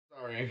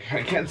Sorry,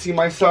 I can't see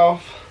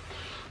myself,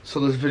 so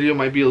this video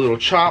might be a little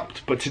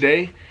chopped, but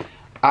today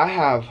I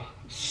have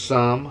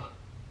some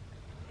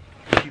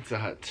Pizza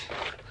Hut.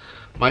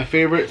 My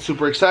favorite,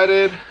 super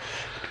excited.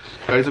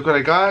 Guys, look what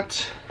I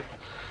got.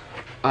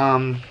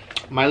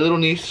 My little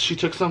niece, she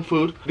took some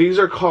food. These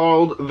are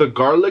called the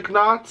garlic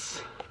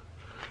knots.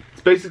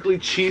 It's basically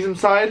cheese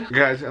inside.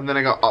 Guys, and then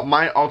I got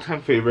my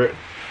all-time favorite,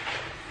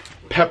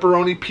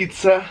 pepperoni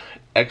pizza,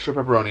 extra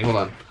pepperoni. Hold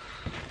on.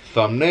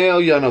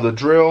 Thumbnail, y'all know the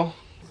drill.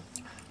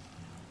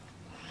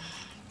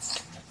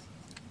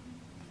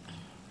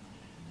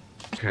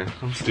 Okay,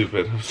 I'm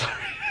stupid. I'm sorry.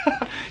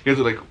 You guys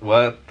are like,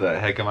 what the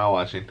heck am I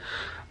watching?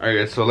 Alright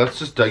guys, so let's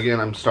just dig in.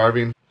 I'm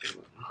starving.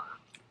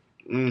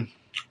 What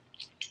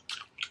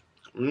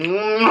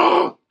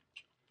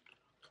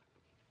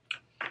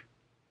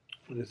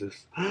is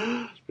this?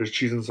 There's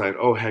cheese inside.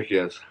 Oh, heck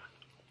yes.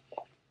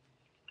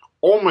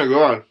 Oh my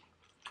god.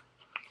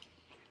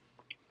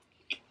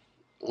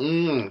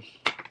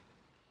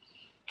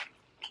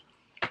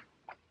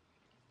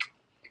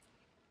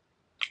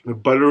 The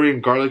buttery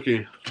and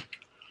garlicky.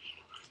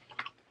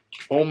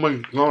 Oh my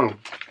god.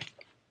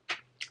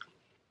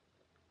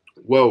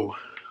 Whoa.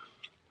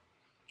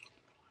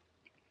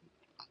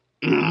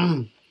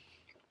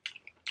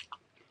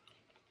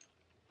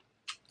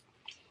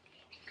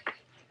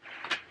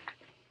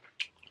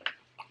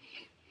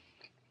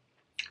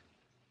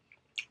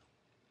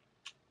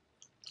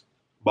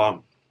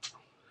 Bomb.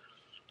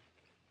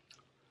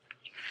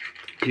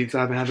 Pizza,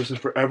 I haven't had this in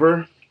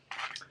forever.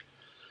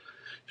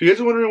 If you guys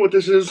are wondering what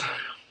this is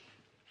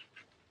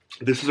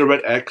a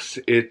red X.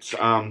 It's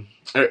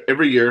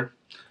every year.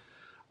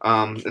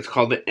 It's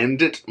called the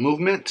End It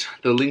movement.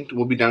 The link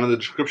will be down in the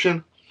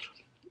description.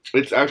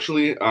 It's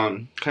actually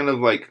kind of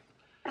like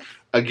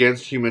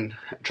against human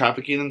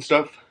trafficking and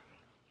stuff.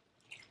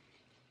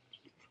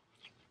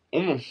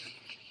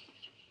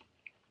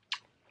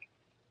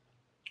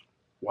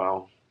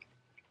 Wow.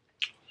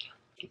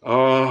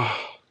 Oh,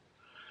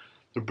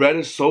 the bread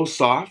is so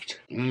soft.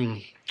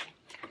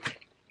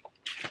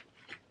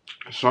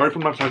 Sorry if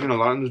I'm not talking a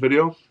lot in this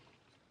video.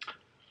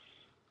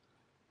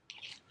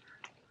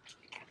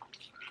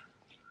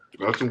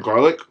 Got some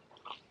garlic.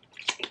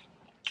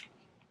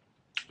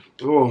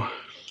 Oh.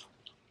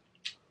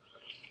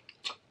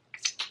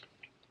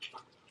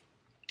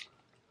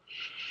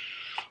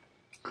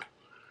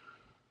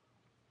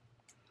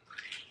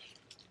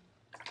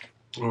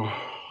 Oh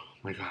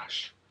my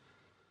gosh.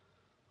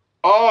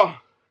 Oh.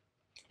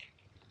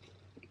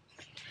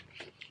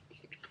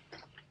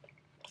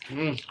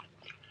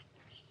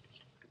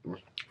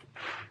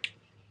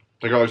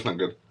 That garlic's not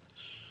good.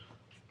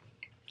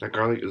 That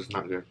garlic is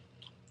not good.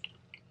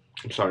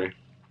 I'm sorry.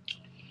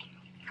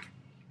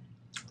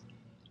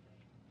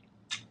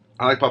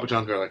 I like Papa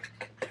John's garlic.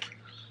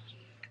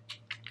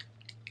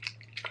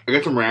 I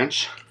got some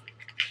ranch.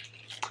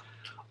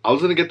 I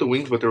was gonna get the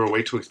wings, but they were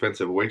way too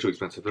expensive. Way too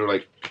expensive. They were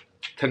like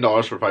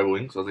 $10 for 5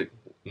 wings. I was like,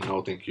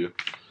 no, thank you.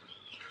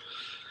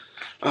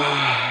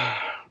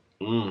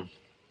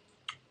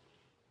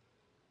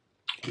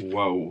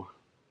 Whoa.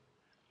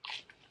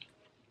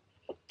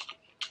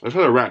 Let's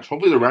try the ranch.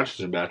 Hopefully the ranch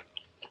isn't bad.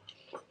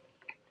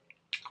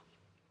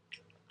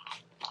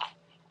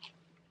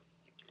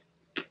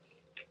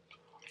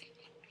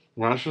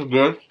 Ranch is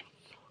good.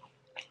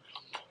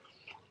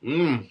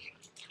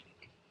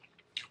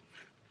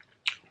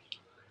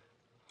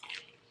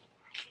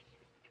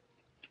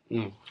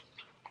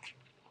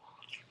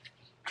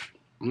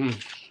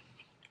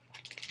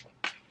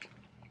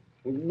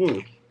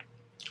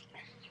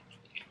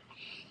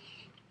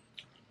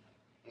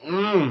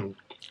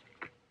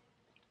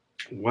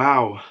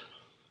 Wow.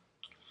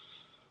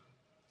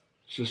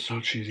 This is so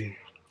cheesy.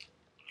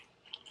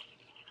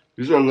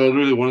 These are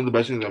literally one of the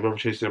best things I've ever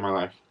tasted in my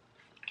life.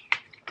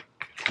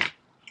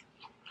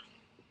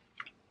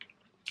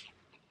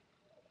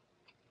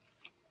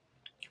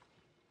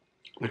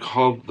 They're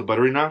called the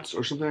buttery knots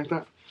or something like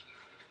that.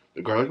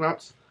 The garlic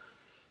knots.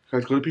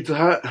 Guys, go to Pizza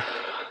Hut.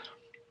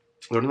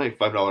 They're only like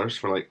 $5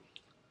 for like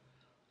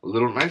a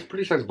little nice,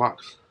 pretty sized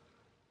box.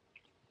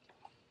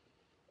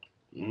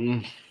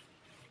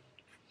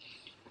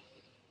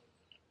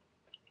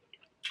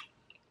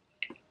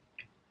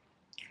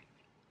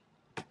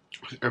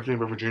 Everything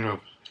but Virginia.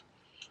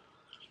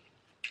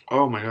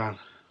 Oh my god.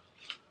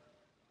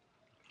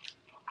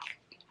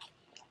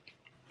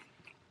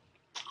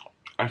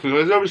 I feel like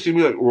you guys ever see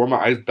me like roll my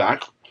eyes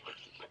back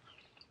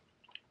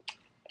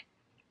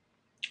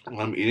when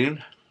I'm eating?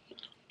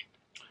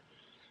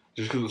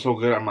 Just because it's so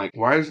good, I'm like,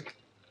 why is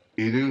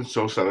eating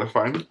so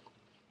satisfying? Do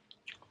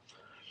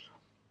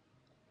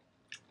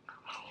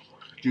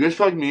you guys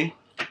feel like me?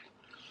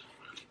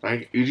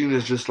 Like eating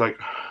is just like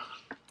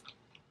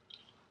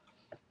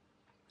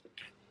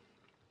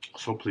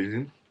so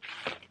pleasing.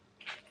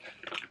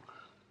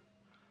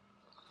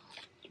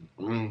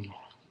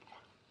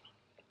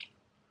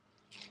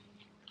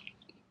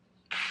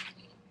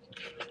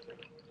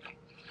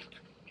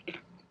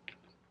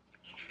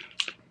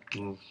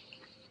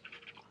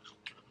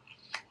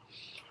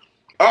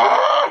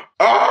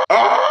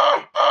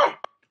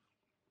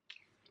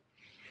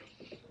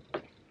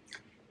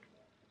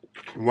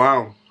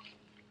 Wow.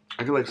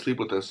 I could like sleep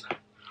with this.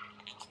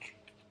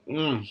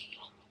 Mmm.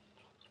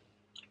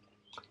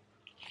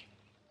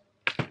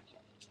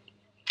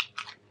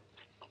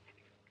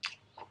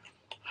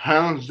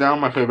 Hands down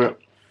my favorite.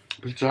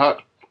 Pizza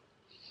Hut.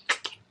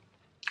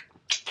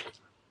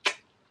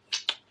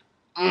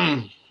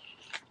 Mmm.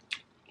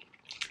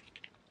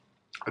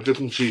 I dip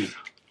some cheese.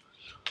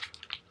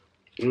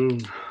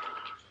 Mmm.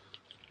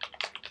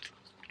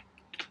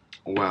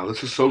 Wow,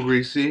 this is so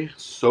greasy,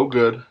 so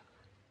good.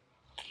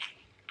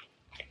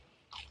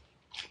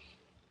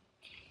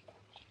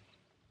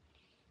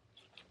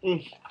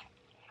 Mm.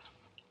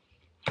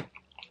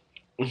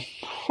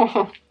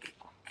 Oh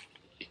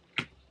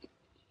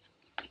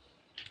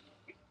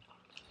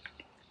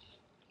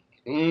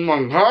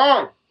my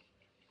god!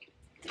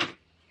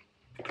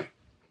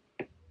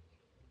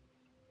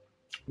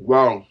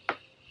 Wow.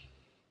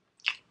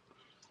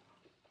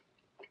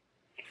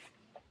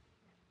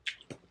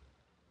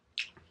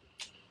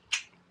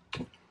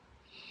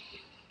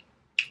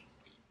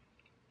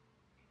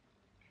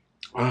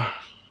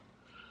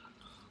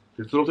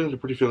 These little things are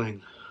pretty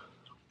filling.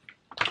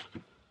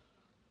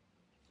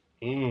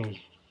 Mmm.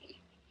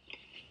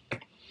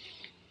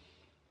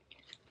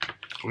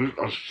 These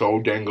are so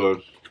dang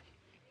good.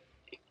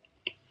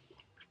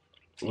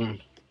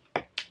 Mmm.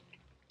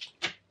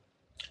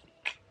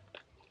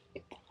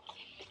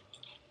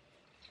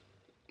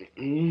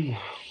 Mmm.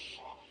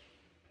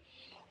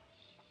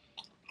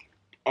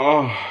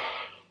 Oh.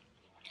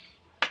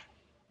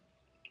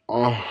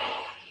 Oh.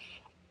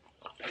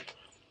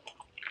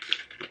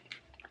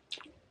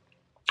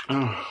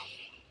 Oh.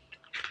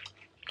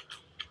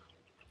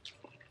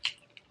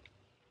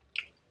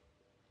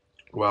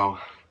 Wow.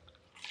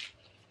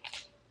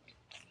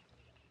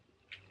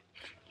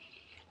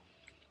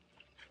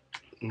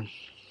 Mm.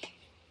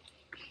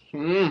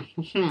 Mm.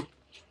 Mm.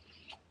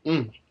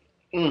 Mm.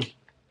 Mm.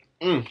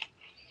 Mm.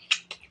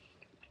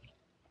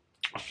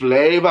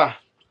 Flavor.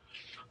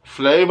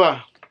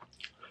 Flavor.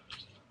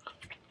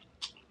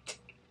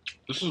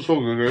 This is so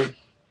good, guys.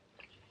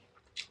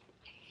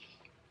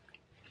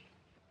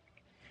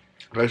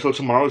 Okay, so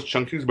tomorrow is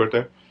Chunky's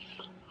birthday.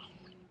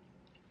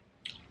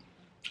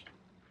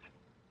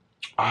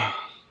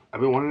 I've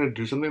been wanting to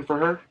do something for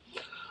her,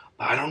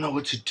 but I don't know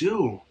what to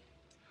do.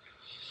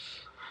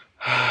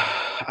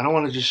 I don't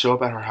want to just show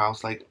up at her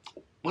house like,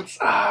 what's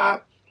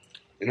up?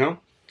 You know?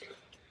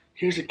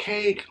 Here's a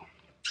cake.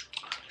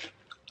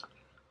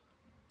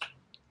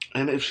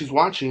 And if she's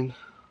watching,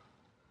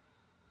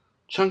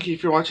 Chunky,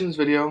 if you're watching this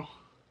video,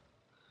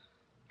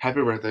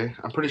 happy birthday.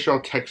 I'm pretty sure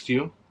I'll text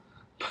you.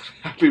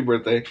 Happy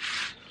birthday.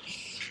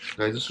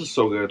 Guys, this was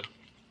so good.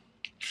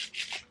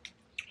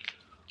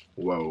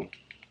 Whoa.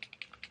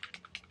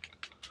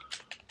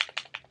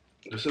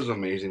 This is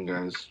amazing,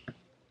 guys.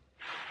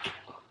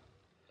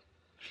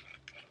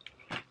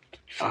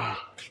 I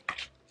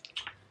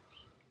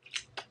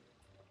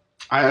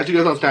asked you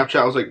guys on Snapchat,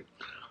 I was like,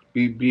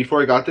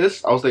 before I got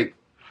this, I was like,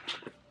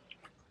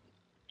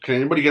 can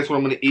anybody guess what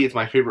I'm going to eat? It's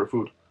my favorite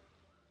food.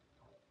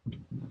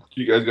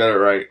 You guys got it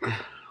right.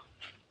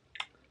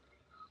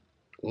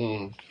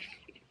 Mmm.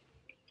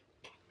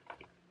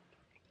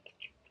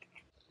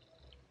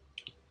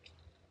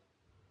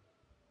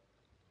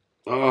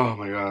 Oh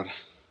my god.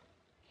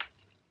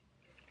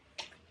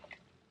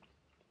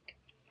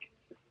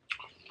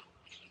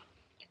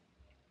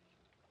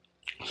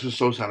 This is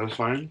so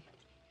satisfying.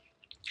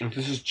 If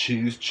this is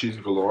cheese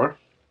galore.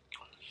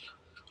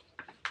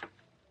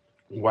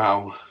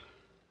 Wow.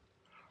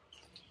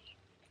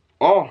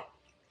 Oh.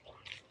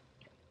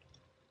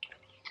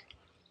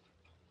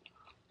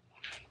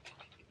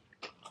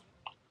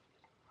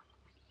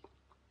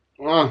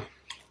 Oh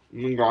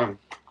my god.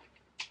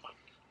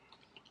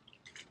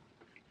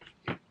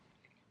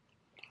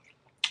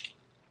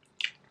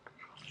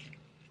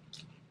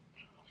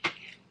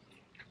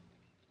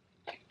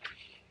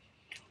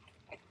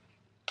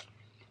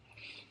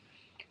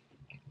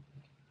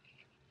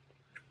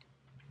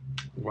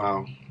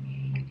 Wow.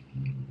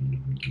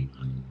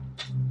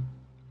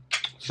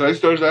 Today's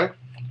Thursday.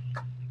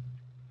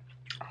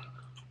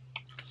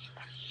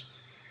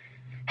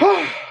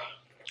 I'm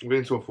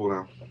getting so full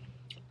now.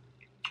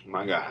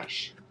 My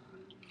gosh.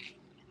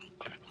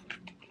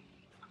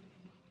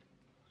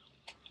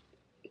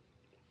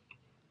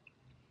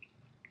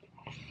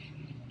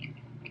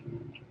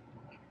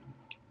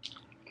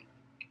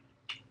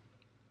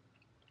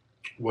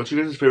 What's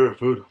your guys' favorite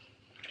food?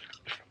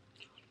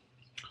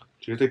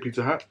 Do you guys like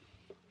Pizza Hut?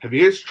 Have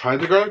you guys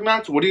tried the garlic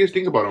knots? What do you guys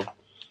think about them?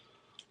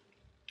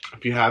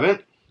 If you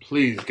haven't,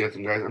 please get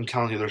them, guys. I'm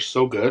telling you, they're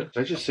so good.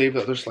 Did I just save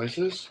the other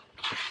slices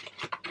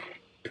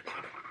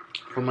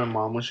for my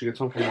mom when she gets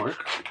home from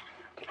work?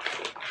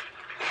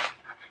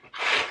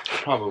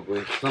 Probably,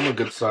 because I'm a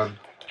good son.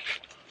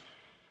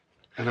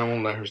 And I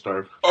won't let her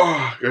starve.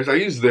 Oh, guys, I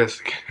use this.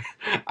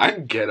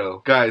 I'm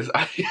ghetto. Guys,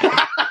 I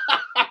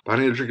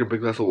need to drink a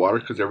big glass of water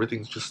because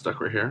everything's just stuck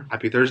right here.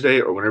 Happy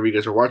Thursday, or whenever you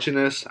guys are watching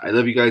this. I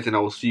love you guys, and I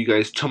will see you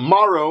guys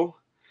tomorrow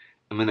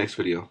in the next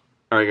video.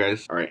 Alright,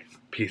 guys. Alright.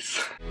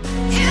 Peace.